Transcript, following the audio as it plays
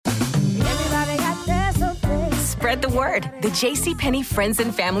spread the word. The JCPenney Friends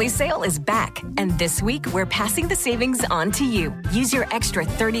and Family Sale is back. And this week, we're passing the savings on to you. Use your extra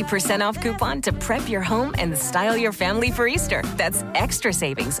 30% off coupon to prep your home and style your family for Easter. That's extra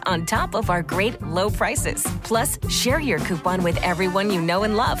savings on top of our great low prices. Plus, share your coupon with everyone you know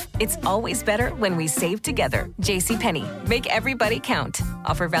and love. It's always better when we save together. JCPenney. Make everybody count.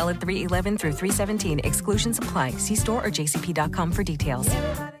 Offer valid 3/11 through 3/17. Exclusions apply. See store or jcp.com for details.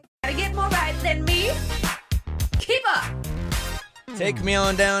 Gotta get more right than me. Keep up. Take me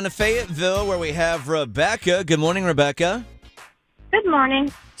on down to Fayetteville where we have Rebecca. Good morning, Rebecca. Good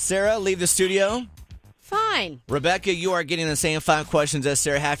morning. Sarah, leave the studio. Fine. Rebecca, you are getting the same 5 questions as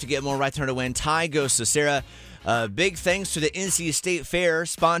Sarah. Have to get more right to her to win. Tie goes to Sarah. Big thanks to the NC State Fair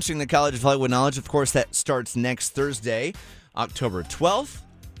sponsoring the College of Hollywood Knowledge. Of course, that starts next Thursday, October 12th.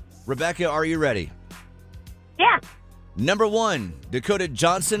 Rebecca, are you ready? Yeah. Number 1, Dakota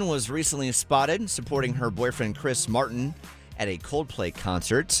Johnson was recently spotted supporting her boyfriend Chris Martin at a Coldplay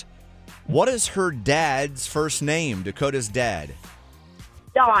concert. What is her dad's first name, Dakota's dad?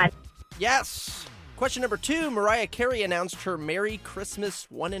 Dawn. Yes. Question number 2, Mariah Carey announced her Merry Christmas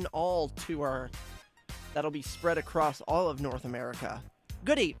One and All tour. That'll be spread across all of North America.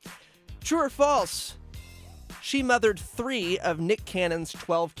 Goody. True or false? She mothered 3 of Nick Cannon's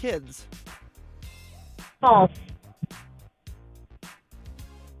 12 kids. False.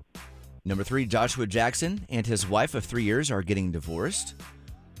 Number 3, Joshua Jackson and his wife of 3 years are getting divorced.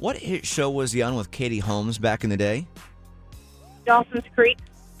 What hit show was he on with Katie Holmes back in the day? Dawson's Creek.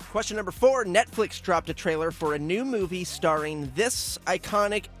 Question number 4, Netflix dropped a trailer for a new movie starring this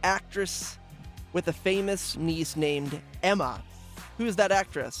iconic actress with a famous niece named Emma. Who is that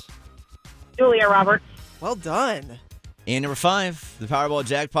actress? Julia Roberts. Well done. And number 5, the Powerball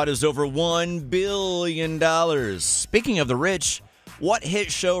jackpot is over $1 billion. Speaking of the rich, what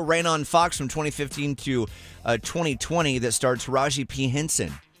hit show ran on Fox from 2015 to 2020 that stars Taraji P.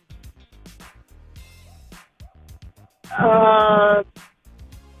 Henson? Her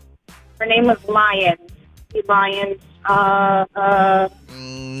name was Lyons. Lyons.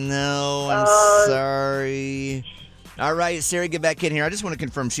 No, I'm sorry. All right, Sarah, get back in here. I just want to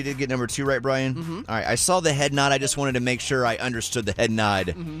confirm she did get number 2 right, Brian? Mm-hmm. All right, I saw the head nod. I just wanted to make sure I understood the head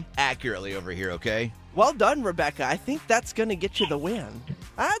nod accurately over here, okay? Well done, Rebecca. I think that's going to get you the win.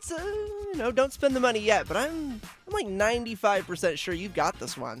 That's, don't spend the money yet, but I'm like 95% sure you've got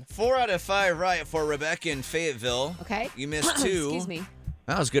this one. 4 out of 5 right for Rebecca in Fayetteville. Okay. You missed 2. Excuse me.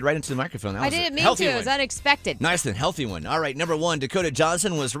 That was good, right into the microphone. That I was didn't a mean healthy to. one. It was unexpected. Nice and healthy one. All right, number 1, Dakota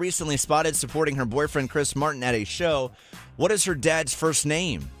Johnson was recently spotted supporting her boyfriend Chris Martin at a show. What is her dad's first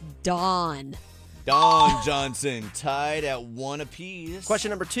name? Dawn. Dawn Johnson, tied at 1 apiece.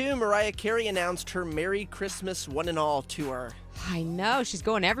 Question number 2, Mariah Carey announced her Merry Christmas One and All tour. I know. She's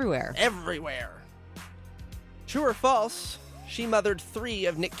going everywhere. Everywhere. True or false? She mothered 3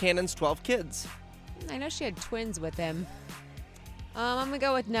 of Nick Cannon's 12 kids. I know she had twins with him. I'm going to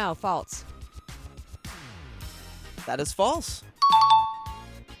go with no. False. That is false.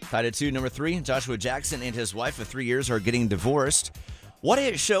 Tied at 2, number 3, Joshua Jackson and his wife of 3 years are getting divorced. What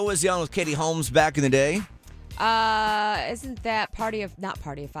hit show was he on with Katie Holmes back in the day? Isn't that not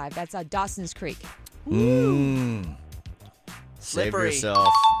Party of 5? That's Dawson's Creek. Save Slippery.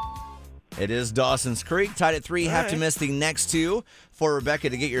 yourself. It is Dawson's Creek. Tied at 3. All Have to right. miss the next 2 for Rebecca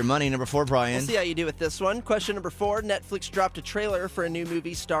to get your money. Number 4, Brian. We'll see how you do with this one. Question number 4, Netflix dropped a trailer for a new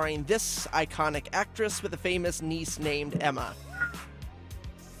movie starring this iconic actress with a famous niece named Emma.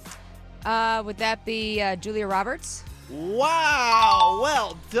 Would that be Julia Roberts? Wow,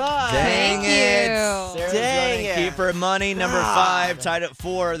 well done. Dang Thank it. you. Sarah's Dang gonna it. keep her money. Number God. 5, tied at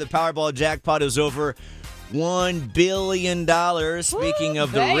 4. The Powerball jackpot is over $1 billion. Speaking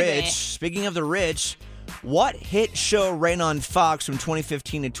of the baby. rich, what hit show ran on Fox from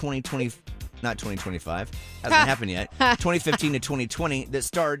 2015 to 2020? Not 2025. Hasn't happened yet. 2015 to 2020 that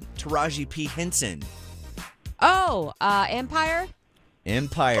starred Taraji P. Henson. Oh, Empire?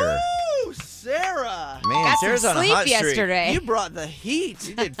 Empire. Ooh, Sarah. Man, Got Sarah's some on a sleep hot streak. yesterday. You brought the heat.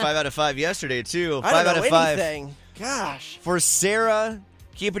 You did 5 out of 5 yesterday, too. I 5 don't out know of 5. anything. Gosh. For Sarah,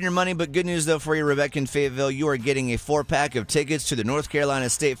 keeping your money, but good news, though, for you, Rebecca in Fayetteville. You are getting a 4-pack of tickets to the North Carolina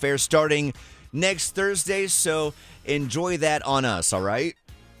State Fair starting next Thursday, so enjoy that on us, all right?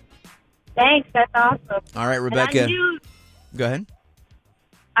 Thanks. That's awesome. All right, And Rebecca. I knew Go ahead.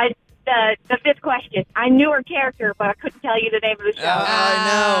 the 5th question. I knew her character, but I couldn't tell you the name of the show. I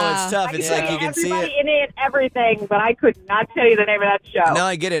know. It's tough. I It's could like tell you can see everybody it. in it, everything, but I could not tell you the name of that show. No,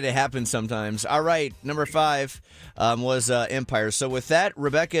 I get it. It happens sometimes. All right, number 5 was Empire. So with that,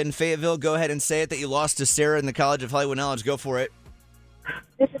 Rebecca in Fayetteville, go ahead and say it that you lost to Sarah in the College of Hollywood Knowledge. Go for it.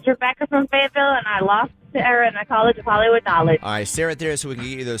 This is Rebecca from Fayetteville, and I lost Sarah in the College of Hollywood Knowledge. All right, stay right there so we can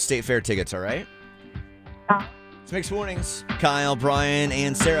get you those state fair tickets, all right? It's Mixed Mornings. Kyle, Brian,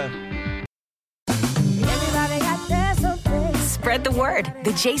 and Sarah. Spread the word. The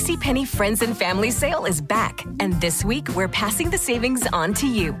JCPenney Friends and Family Sale is back. And this week, we're passing the savings on to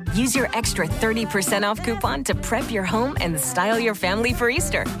you. Use your extra 30% off coupon to prep your home and style your family for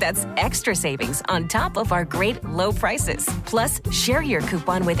Easter. That's extra savings on top of our great low prices. Plus, share your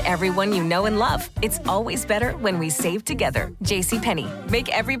coupon with everyone you know and love. It's always better when we save together. JCPenney. Make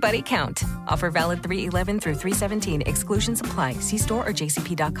everybody count. Offer valid 3/11 through 3/17. Exclusions apply. See store or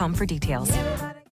jcp.com for details.